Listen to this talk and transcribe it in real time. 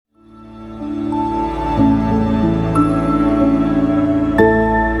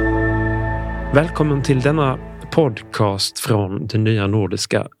Välkommen till denna podcast från det nya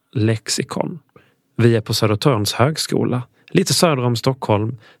nordiska lexikon. Vi är på Södertörns högskola, lite söder om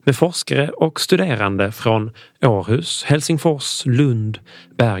Stockholm, med forskare och studerande från Århus, Helsingfors, Lund,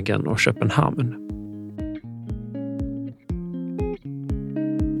 Bergen och Köpenhamn.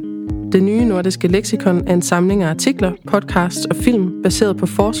 Det nye nordiske leksikon er en samling af artikler, podcasts og film baseret på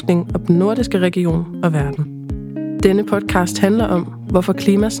forskning om den nordiske region og verden. Denne podcast handler om, hvorfor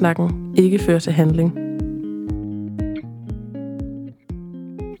klimasnakken ikke fører til handling.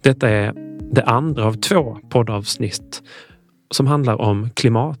 Detta är det andra av 2 poddavsnitt som handlar om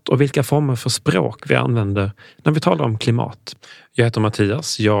klimat och vilka former för språk vi använder när vi talar om klimat. Jag heter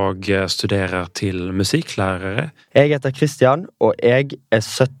Mattias, jag studerar till musiklärare. Jag heter Christian och jag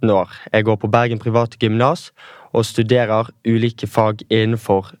är 17 år. Jag går på Bergen privat gymnas och studerar olika fag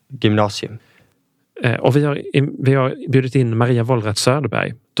inför gymnasium. Och vi har bjudit in Maria Wollratz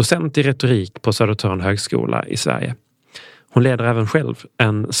Söderberg, docent i retorik på Södertörn högskola i Sverige. Hon leder även själv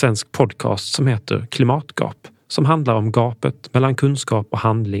en svensk podcast som heter Klimatgap, som handlar om gapet mellan kunskap och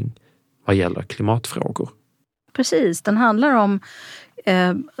handling vad gäller klimatfrågor. Precis, den handlar om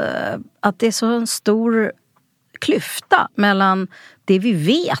att det är så en stor klyfta mellan det vi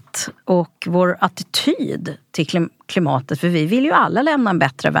vet och vår attityd till klimatet. För vi vill ju alla lämna en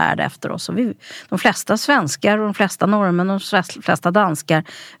bättre värld efter oss. Och de flesta svenskar och de flesta norrmän och de flesta danskar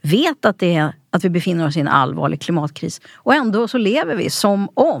vet att vi befinner oss i en allvarlig klimatkris. Och ändå så lever vi som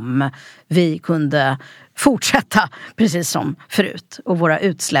om vi kunde fortsätta precis som förut. Och våra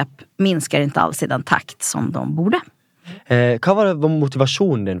utsläpp minskar inte alls i den takt som de borde. Vad var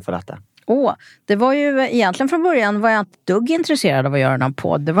motivationen din för detta? Det var ju egentligen från början var jag inte dugg intresserad av att göra någon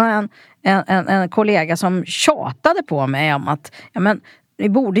podd. Det var en kollega som tjatade på mig om att vi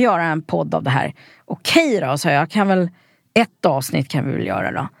borde göra en podd av det här. Okej då, sa jag, ett avsnitt kan vi väl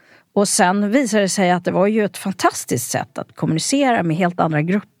göra då. Och sen visade det sig att det var ju ett fantastiskt sätt att kommunicera med helt andra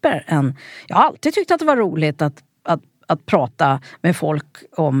grupper än... Jag har alltid tyckt att det var roligt att prata med folk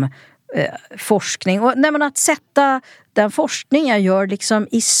om forskning. Och att sätta den forskning jag gör liksom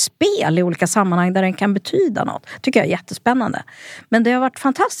i spel i olika sammanhang där den kan betyda något, tycker jag är jättespännande. Men det har varit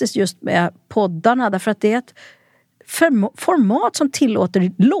fantastiskt just med poddarna därför att det är ett format som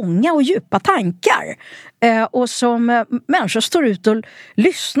tillåter långa och djupa tankar och som människor står ut och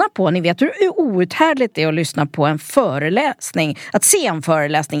lyssnar på. Ni vet hur outhärdligt det är att lyssna på en föreläsning. Att se en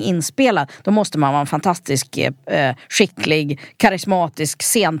föreläsning inspelad, då måste man vara en fantastisk, skicklig, karismatisk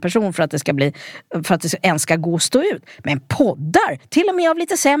scenperson för att det ens ska gå att stå ut. Men poddar, till och med av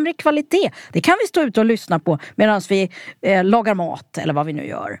lite sämre kvalitet, det kan vi stå ut och lyssna på medan vi lagar mat eller vad vi nu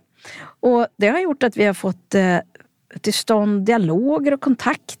gör. Och det har gjort att vi har fått till stånd dialoger och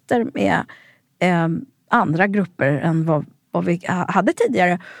kontakter med andra grupper än vad vi hade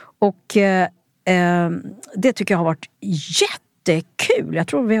tidigare. Och det tycker jag har varit jättekul. Jag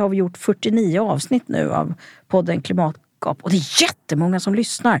tror vi har gjort 49 avsnitt nu av podden Klimatgap. Och det är jättemånga som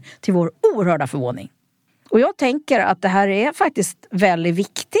lyssnar till vår oerhörda förvåning. Och jag tänker att det här är faktiskt väldigt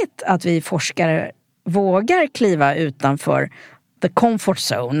viktigt att vi forskare vågar kliva utanför the comfort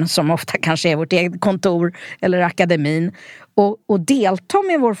zone, som ofta kanske är vårt eget kontor eller akademin, och delta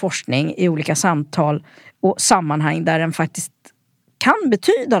med vår forskning i olika samtal och sammanhang där den faktiskt kan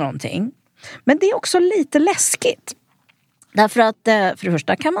betyda någonting. Men det är också lite läskigt. Därför att för det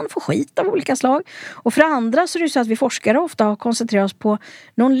första kan man få skit av olika slag. Och för det andra så är det så att vi forskare ofta har koncentrerat oss på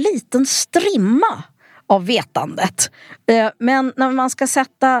någon liten strimma av vetandet. Men när man ska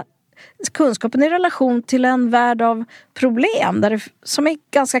sätta kunskapen i relation till en värld av problem som är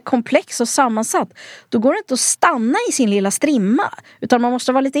ganska komplex och sammansatt, då går det inte att stanna i sin lilla strimma, utan man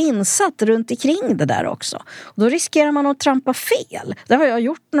måste vara lite insatt runt omkring det där också. Och då riskerar man att trampa fel. Det har jag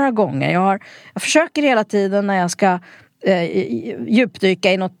gjort några gånger. Jag försöker hela tiden när jag ska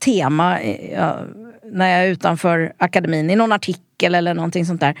djupdyka i något tema när jag är utanför akademin, i någon artikel eller någonting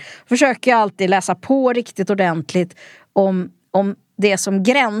sånt där, försöker jag alltid läsa på riktigt ordentligt om det som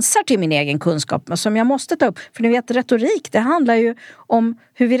gränsar till min egen kunskap, men som jag måste ta upp. För ni vet, retorik, det handlar ju om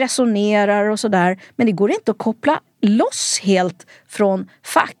hur vi resonerar och sådär. Men det går inte att koppla loss helt från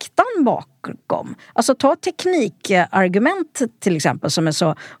faktan bakom. Alltså ta teknikargument till exempel, som är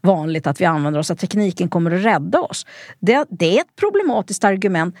så vanligt att vi använder oss, att tekniken kommer att rädda oss. Det är ett problematiskt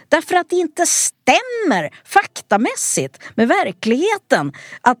argument därför att det inte stämmer faktamässigt med verkligheten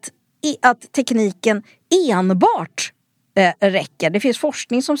att tekniken enbart räcker. Det finns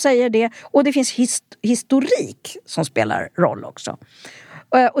forskning som säger det, och det finns historik som spelar roll också.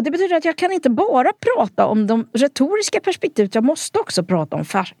 Och det betyder att jag kan inte bara prata om de retoriska perspektivet. Jag måste också prata om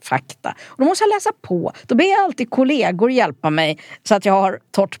fakta. Och då måste jag läsa på. Då ber jag alltid kollegor hjälpa mig så att jag har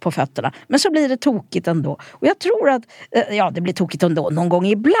torrt på fötterna. Men så blir det tokigt ändå. Och jag tror att det blir tokigt ändå någon gång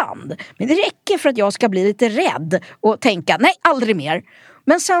ibland. Men det räcker för att jag ska bli lite rädd och tänka, nej, aldrig mer.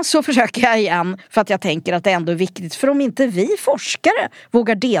 Men sen så försöker jag igen för att jag tänker att det ändå är viktigt. För om inte vi forskare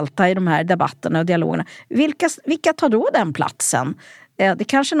vågar delta i de här debatterna och dialogerna, vilka tar då den platsen? Det är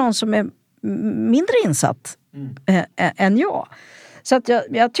kanske någon som är mindre insatt än jag. Så att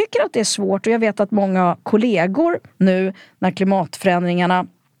jag tycker att det är svårt, och jag vet att många kollegor nu när klimatförändringarna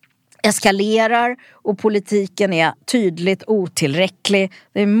eskalerar och politiken är tydligt otillräcklig.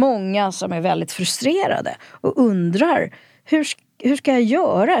 Det är många som är väldigt frustrerade och undrar hur ska jag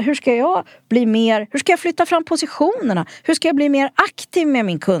göra? Hur ska jag bli mer? Hur ska jag flytta fram positionerna? Hur ska jag bli mer aktiv med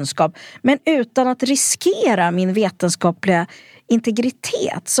min kunskap? Men utan att riskera min vetenskapliga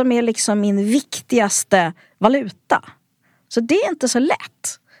integritet som är liksom min viktigaste valuta. Så det är inte så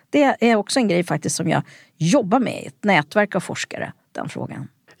lätt. Det är också en grej faktiskt som jag jobbar med i ett nätverk av forskare, den frågan.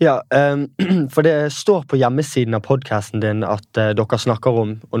 Ja, for det står på hjemmesiden av podcasten din at dere snakker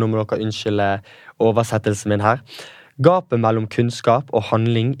om, og nå må dere unnskylde oversettelsen min her, gapet mellom kunnskap og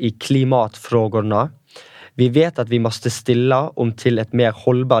handling i klimatfrågorna. Vi vet at vi måste stilla om till ett mer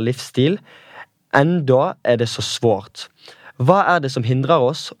hållbar livsstil. Ändå är det så svårt. Vad är det som hindrar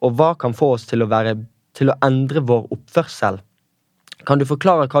oss, och vad kan få oss till att ändra vår uppförsel? Kan du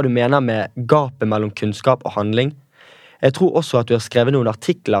förklara vad du menar med gapet mellan kunskap och handling? Jag tror också att du har skrivit några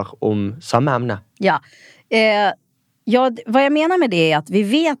artiklar om samma ämne. Ja, vad jag menar med det är att vi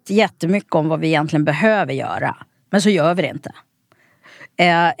vet jättemycket om vad vi egentligen behöver göra. Men så gör vi det inte.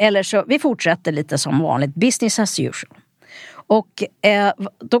 Eller så vi fortsätter lite som vanligt, business as usual. Och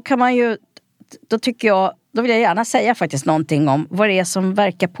då kan man ju, då vill jag gärna säga faktiskt någonting om vad det är som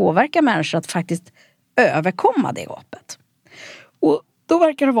verkar påverka människor att faktiskt överkomma det gapet. Och då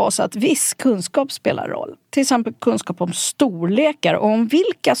verkar det vara så att viss kunskap spelar roll. Till exempel kunskap om storlekar och om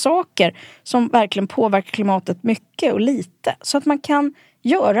vilka saker som verkligen påverkar klimatet mycket och lite. Så att man kan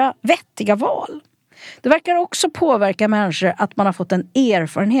göra vettiga val. Det verkar också påverka människor att man har fått en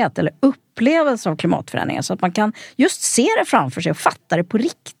erfarenhet eller upplevelse av klimatförändringar. Så att man kan just se det framför sig och fatta det på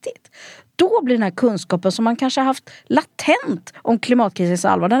riktigt. Då blir den här kunskapen som man kanske har haft latent om klimatkrisens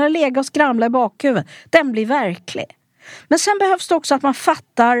allvar, den har legat och skramlat i bakhuvudet, den blir verklig. Men sen behövs det också att man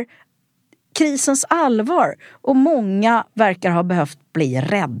fattar krisens allvar. Och många verkar ha behövt bli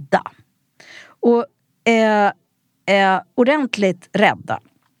rädda. Och ordentligt rädda.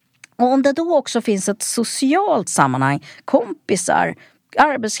 Och om det då också finns ett socialt sammanhang, kompisar,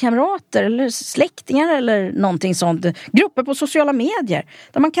 arbetskamrater eller släktingar eller någonting sånt, grupper på sociala medier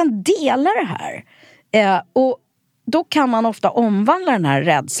där man kan dela det här. Och då kan man ofta omvandla den här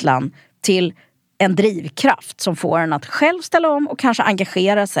rädslan till en drivkraft som får en att själv ställa om och kanske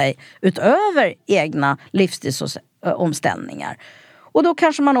engagera sig utöver egna livsstilsomställningar. Och då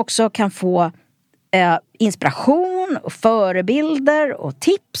kanske man också kan få inspiration och förebilder och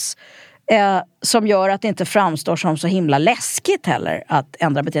tips som gör att det inte framstår som så himla läskigt heller att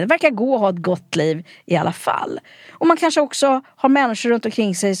ändra beteende. Det verkar gå att ha ett gott liv i alla fall. Och man kanske också har människor runt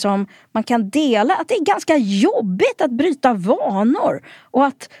omkring sig som man kan dela att det är ganska jobbigt att bryta vanor och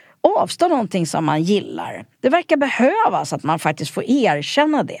att avstå någonting som man gillar. Det verkar behövas att man faktiskt får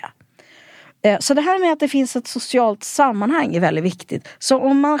erkänna det. Så det här med att det finns ett socialt sammanhang är väldigt viktigt. Så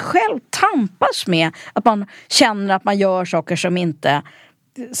om man själv tampas med att man känner att man gör saker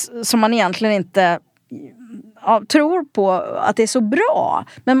som man egentligen inte tror på att det är så bra,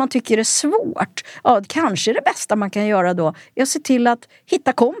 men man tycker det är svårt. Ja, kanske det bästa man kan göra då är att se till att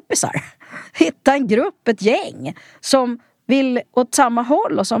hitta kompisar. Hitta en grupp, ett gäng som vill åt samma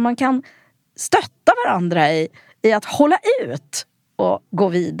håll och som man kan stötta varandra i att hålla ut och gå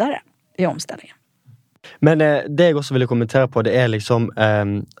vidare i omställningen. Men det jag också ville kommentera på, det är liksom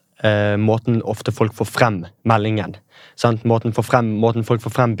måten ofte folk får frem meldingen. Sant? Måten folk får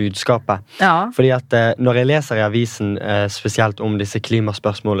frem budskapet. Ja. Fordi at når jeg leser i avisen spesielt om disse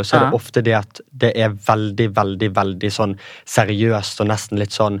klimaspørsmålene, så er det ofte det at det er veldig, veldig, veldig sånn seriøst og nesten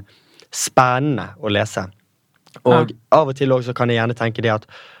litt sånn spennende å lese. Og av og til også kan jeg gjerne tenke det at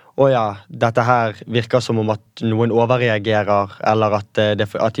dette her virker som om at noen overreagerer, eller at de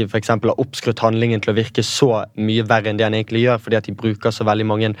for eksempel har oppskrutt handlingen til å virke så mye verre enn det han egentlig gjør, fordi at de bruker så veldig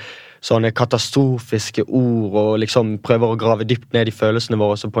mange sånne katastrofiske ord, og liksom prøver å grave dypt ned i følelsene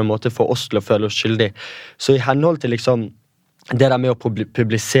våre, så på en måte får oss til å føle oss skyldig. Så i henhold til liksom det der med å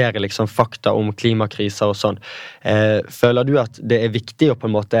publisere liksom fakta om klimakriser og sånn, føler du at det er viktig å på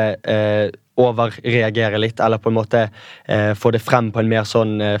en måte overreagere litt, eller på en måte få det frem på en mer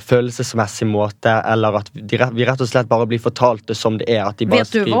sånn følelsesmessig måte, eller att vi rätt och slett bara blir fortalt det som det är, att de bara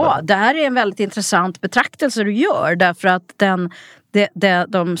skriver. Vet du vad? Det här är en väldigt intressant betraktelse du gör, därför att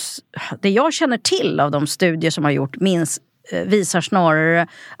det jag känner till av de studier som har gjort visar snarare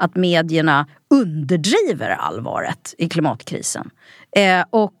att medierna underdriver allvaret i klimatkrisen.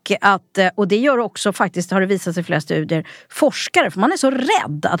 Och det gör också faktiskt, har det visat sig i flera studier, forskare, för man är så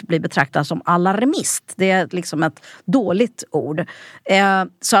rädd att bli betraktad som alarmist. Det är liksom ett dåligt ord.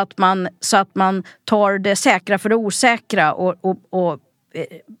 Så att man tar det säkra för det osäkra och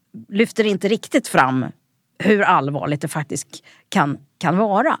lyfter inte riktigt fram hur allvarligt det faktiskt kan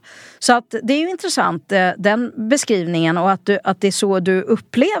vara. Så att det är ju intressant, den beskrivningen, och att det är så du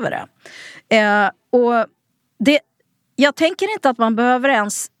upplever det. Jag tänker inte att man behöver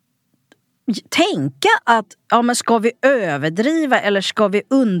ens tänka att men ska vi överdriva eller ska vi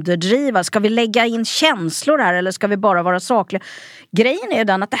underdriva? Ska vi lägga in känslor här eller ska vi bara vara sakliga? Grejen är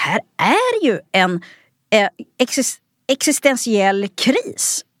den att det här är ju en existentiell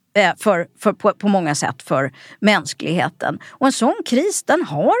kris på många sätt för mänskligheten. Och en sån kris, den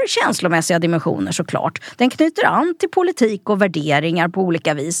har känslomässiga dimensioner såklart. Den knyter an till politik och värderingar på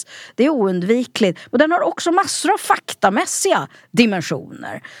olika vis. Det är oundvikligt. Och den har också massor av faktamässiga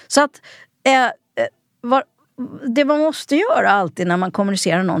dimensioner. Så att det man måste göra alltid när man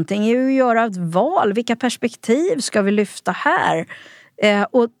kommunicerar någonting är ju att göra ett val. Vilka perspektiv ska vi lyfta här?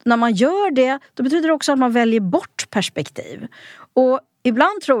 Och när man gör det, då betyder det också att man väljer bort perspektiv. Och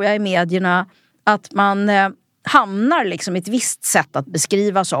ibland tror jag i medierna att man hamnar liksom i ett visst sätt att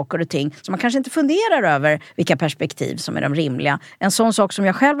beskriva saker och ting, så man kanske inte funderar över vilka perspektiv som är de rimliga. En sån sak som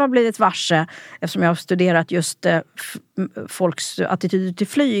jag själv har blivit varse, eftersom jag har studerat just folks attityder till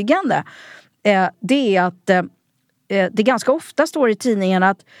flygande, det är att det ganska ofta står i tidningen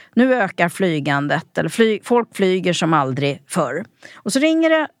att nu ökar flygandet, eller folk flyger som aldrig förr. Och så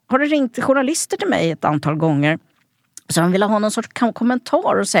har det ringt journalister till mig ett antal gånger. Så de vill ha någon sorts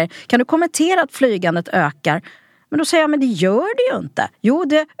kommentar och säger, kan du kommentera att flygandet ökar? Men då säger jag, men det gör det ju inte. Jo,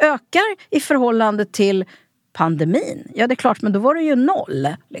 det ökar i förhållande till pandemin. Ja, det är klart, men då var det ju 0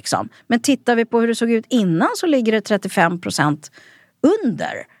 liksom. Men tittar vi på hur det såg ut innan så ligger det 35%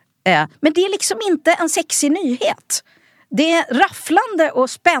 under. Men det är liksom inte en sexig nyhet. Det är rafflande och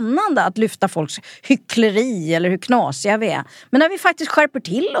spännande att lyfta folks hyckleri eller hur knasiga vi är. Men när vi faktiskt skärper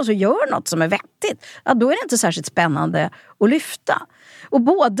till oss och gör något som är vettigt, då är det inte särskilt spännande att lyfta. Och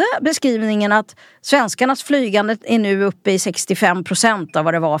både beskrivningen att svenskarnas flygande är nu uppe i 65% av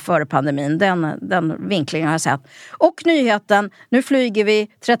vad det var före pandemin, den vinklingen har jag sett. Och nyheten, nu flyger vi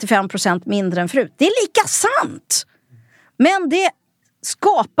 35% mindre än förut. Det är lika sant! Men det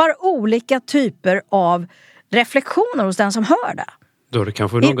skapar olika typer av reflektioner hos den som hör det. Då är det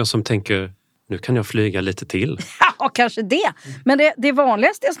kanske någon som tänker, nu kan jag flyga lite till. Ja, kanske det. Men det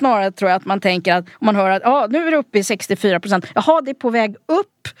vanligaste är snarare, tror jag, att man tänker att om man hör att nu är det uppe i 64%. Jaha, det är på väg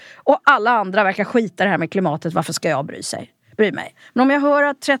upp och alla andra verkar skita det här med klimatet. Varför ska jag bry mig? Men om jag hör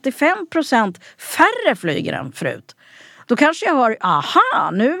att 35% färre flyger än förut, då kanske jag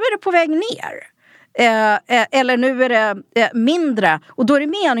hör, nu är det på väg ner. Eller nu är det mindre, och då är det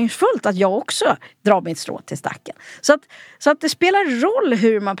meningsfullt att jag också drar mitt strå till stacken. Så att det spelar roll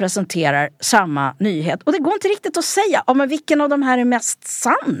hur man presenterar samma nyhet, och det går inte riktigt att säga men vilken av de här är mest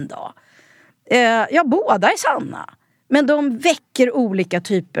sann då? Båda är sanna, men de väcker olika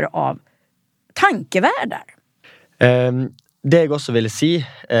typer av tankevärldar. Det jeg også vil si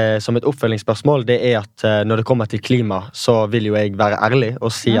som et oppfølgingsspørsmål, det er at når det kommer til klima, så vil jo jeg være ærlig og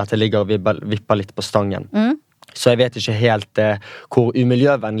si at det ligger og vipper litt på stangen. Så jeg vet ikke helt hvor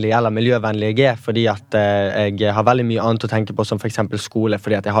umiljøvennlig eller miljøvennlig jeg er, fordi at jeg har veldig mye annet å tenke på, som for eksempel skole,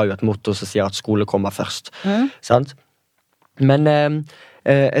 fordi at jeg har jo et motto som sier at skole kommer først. Sant? Men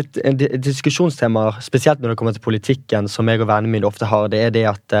et diskusjonstema, spesielt når det kommer til politikken, som jeg og vennene mine ofte har, det er det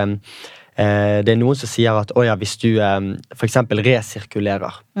at det er noen som sier at hvis du for eksempel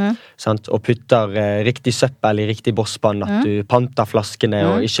resirkulerer, sant? Og putter riktig søppel i riktig bosspann, at du panter flaskene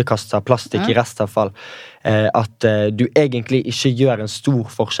og ikke kaster plastikk i restavfall, at du egentlig ikke gjør en stor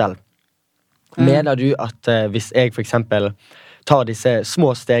forskjell. Mener du at hvis jeg for eksempel tar disse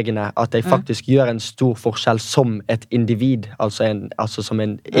små stegene, at jeg faktisk gjør en stor forskjell som et individ, alltså som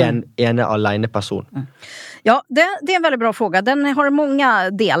en ene alene person? Ja, det är en väldigt bra fråga. Den har många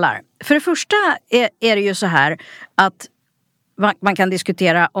delar. För det första är det ju så här att man kan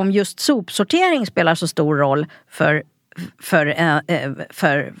diskutera om just sopsortering spelar så stor roll för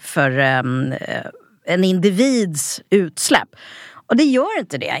en individs utsläpp. Och det gör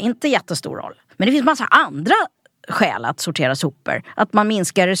inte det, inte jättestor roll. Men det finns massa andra skäl att sortera sopor. Att man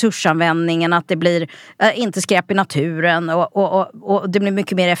minskar resursanvändningen, att det blir inte skräp i naturen och det blir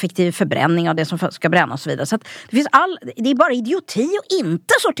mycket mer effektiv förbränning av det som ska brännas och så vidare. Så att det är bara idioti att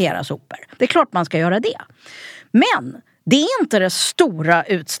inte sortera sopor. Det är klart man ska göra det. Men det är inte den stora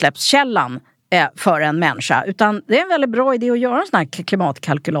utsläppskällan för en människa, utan det är en väldigt bra idé att göra en sån här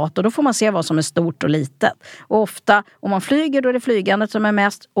klimatkalkylator. Då får man se vad som är stort och litet. Och ofta, om man flyger, då är det flygandet som är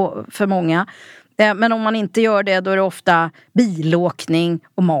mest för många. Men om man inte gör det, då är det ofta bilåkning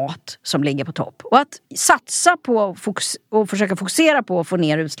och mat som ligger på topp. Och att satsa på och försöka fokusera på att få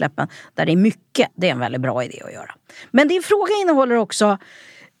ner utsläppen där det är mycket, det är en väldigt bra idé att göra. Men din fråga innehåller också,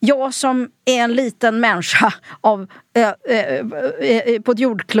 jag som är en liten människa på ett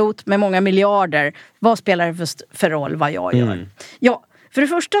jordklot med många miljarder, vad spelar det för roll vad jag gör? Ja, för det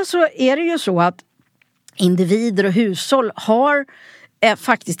första så är det ju så att individer och hushåll har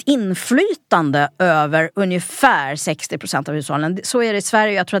faktiskt inflytande över ungefär 60% av hushållen. Så är det i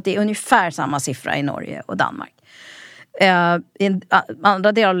Sverige, jag tror att det är ungefär samma siffra i Norge och Danmark. I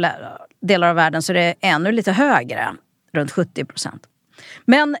andra delar av världen så är det ännu lite högre, runt 70%.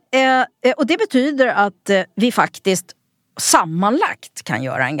 Men, och det betyder att vi faktiskt sammanlagt kan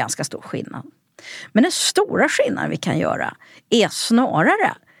göra en ganska stor skillnad. Men den stora skillnaden vi kan göra är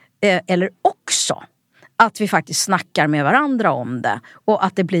snarare, eller också, att vi faktiskt snackar med varandra om det och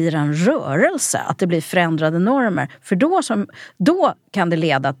att det blir en rörelse, att det blir förändrade normer. För då kan det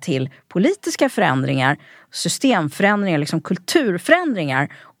leda till politiska förändringar, systemförändringar, liksom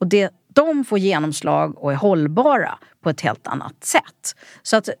kulturförändringar, och de får genomslag och är hållbara på ett helt annat sätt.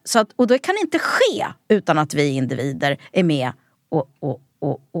 Och det kan inte ske utan att vi individer är med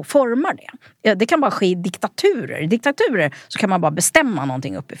och formar det. Det kan bara ske i diktaturer. I diktaturer så kan man bara bestämma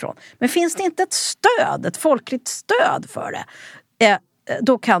någonting uppifrån. Men finns det inte ett folkligt stöd för det,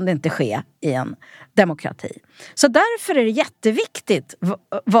 då kan det inte ske i en demokrati. Så därför är det jätteviktigt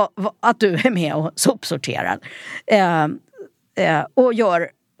att du är med och sopsorterar. Och gör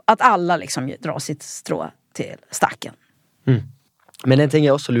att alla liksom drar sitt strå till stacken. Men en ting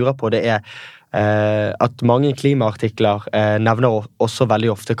jeg også lurer på, det er at mange klimaartikler nevner også veldig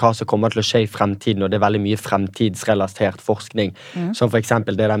ofte hva som kommer til å skje i fremtiden, og det er veldig mye fremtidsrelatert forskning. Som for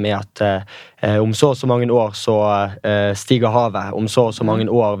eksempel det der med at om så og så mange år så stiger havet, om så og så mange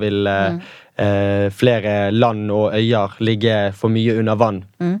år vil flere land og øyer ligge for mye under vann.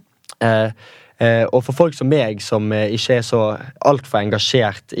 Og for folk som meg, som ikke er så alt for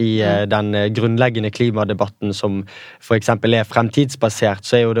engasjert i den grunnleggende klimadebatten som for eksempel er fremtidsbasert,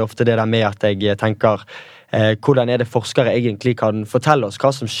 så er jo det ofte det der med at jeg tenker hvordan er det forskere egentlig kan fortelle oss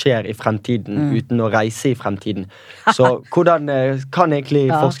hva som skjer i fremtiden uten å reise i fremtiden. Så hvordan kan egentlig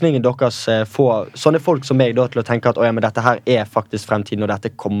forskningen deres få sånne folk som meg da til å tenke at men dette her er faktisk fremtiden, og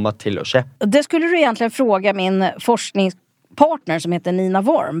dette kommer til å skje? Det skulle du egentligen fråga min forskningspartner som heter Nina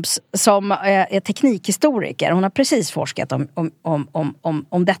Worms, som är teknikhistoriker. Hon har precis forskat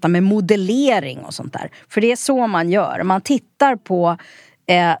om detta med modellering och sånt där. För det är så man gör. Man tittar på,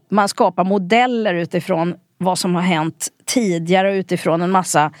 man skapar modeller utifrån vad som har hänt tidigare, utifrån en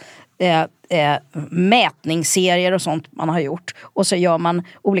massa mätningsserier och sånt man har gjort. Och så gör man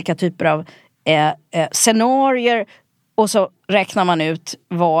olika typer av scenarier, och så räknar man ut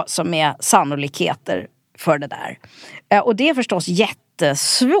vad som är sannolikheter för det där. Och det är förstås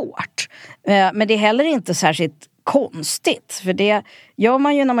jättesvårt. Men det är heller inte särskilt konstigt. För det gör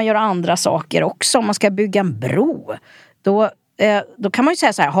man ju när man gör andra saker också. Om man ska bygga en bro, då kan man ju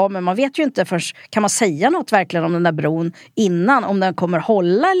säga så här, men man vet ju inte först, kan man säga något verkligen om den där bron innan, om den kommer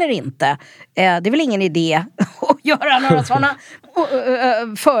hålla eller inte. Det är väl ingen idé att göra några sådana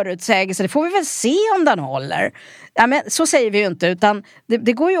förutsägelser. Det får vi väl se om den håller. Ja, men så säger vi ju inte, utan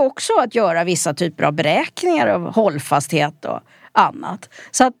det går ju också att göra vissa typer av beräkningar av hållfasthet och annat.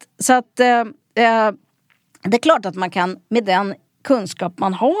 Så att det är klart att man kan med den kunskap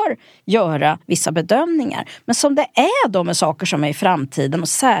man har göra vissa bedömningar. Men som det är då med saker som är i framtiden, och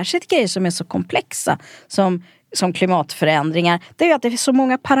särskilt grejer som är så komplexa som klimatförändringar, det är ju att det är så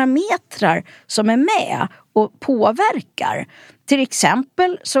många parametrar som är med och påverkar. Till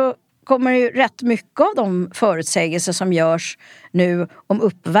exempel så kommer ju rätt mycket av de förutsägelser som görs nu om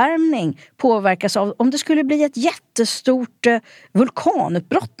uppvärmning påverkas av om det skulle bli ett jättestort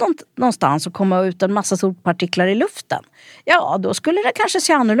vulkanutbrott någonstans och komma ut en massa solpartiklar i luften. Ja, då skulle det kanske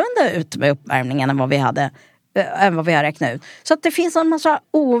se annorlunda ut med uppvärmningen än vad vi har räknat ut. Så att det finns en massa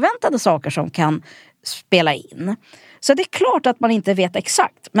oväntade saker som kan spela in. Så det är klart att man inte vet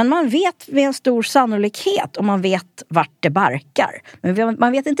exakt, men man vet med en stor sannolikhet, och man vet vart det barkar. Men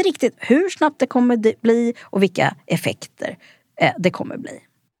man vet inte riktigt hur snabbt det kommer bli och vilka effekter det kommer bli.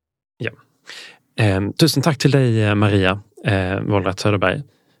 Ja. Tusen tack till dig, Maria Wollratz Söderberg.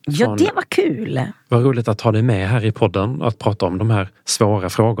 Ja, det var kul. Vad roligt att ha dig med här i podden och att prata om de här svåra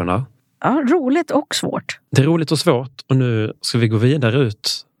frågorna. Ja, roligt och svårt. Det är roligt och svårt och nu ska vi gå vidare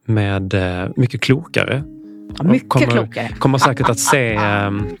ut med mycket klokare. Ja, mycket klokare. Kommer säkert att se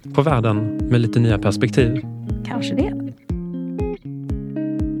på världen med lite nya perspektiv. Kanske det.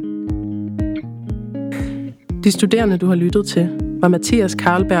 De studerende, du har lyttet til, var Mathias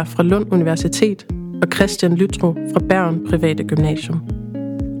Karlberg fra Lund Universitet og Christian Lytro fra Bergen Private Gymnasium.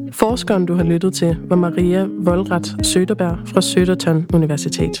 Forskeren, du har lyttet til, var Maria Wollratz Söderberg fra Södertörn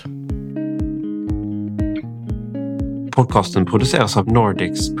Universitet. Podcasten produceras av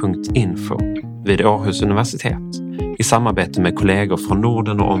nordics.info vid Århus universitet i samarbete med kollegor från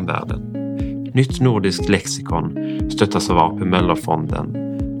Norden och omvärlden. Nytt nordiskt lexikon stöttas av AP Møllerfonden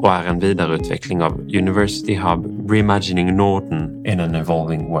och är en vidareutveckling av University Hub Reimagining Norden in an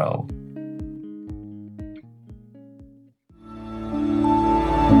Evolving World.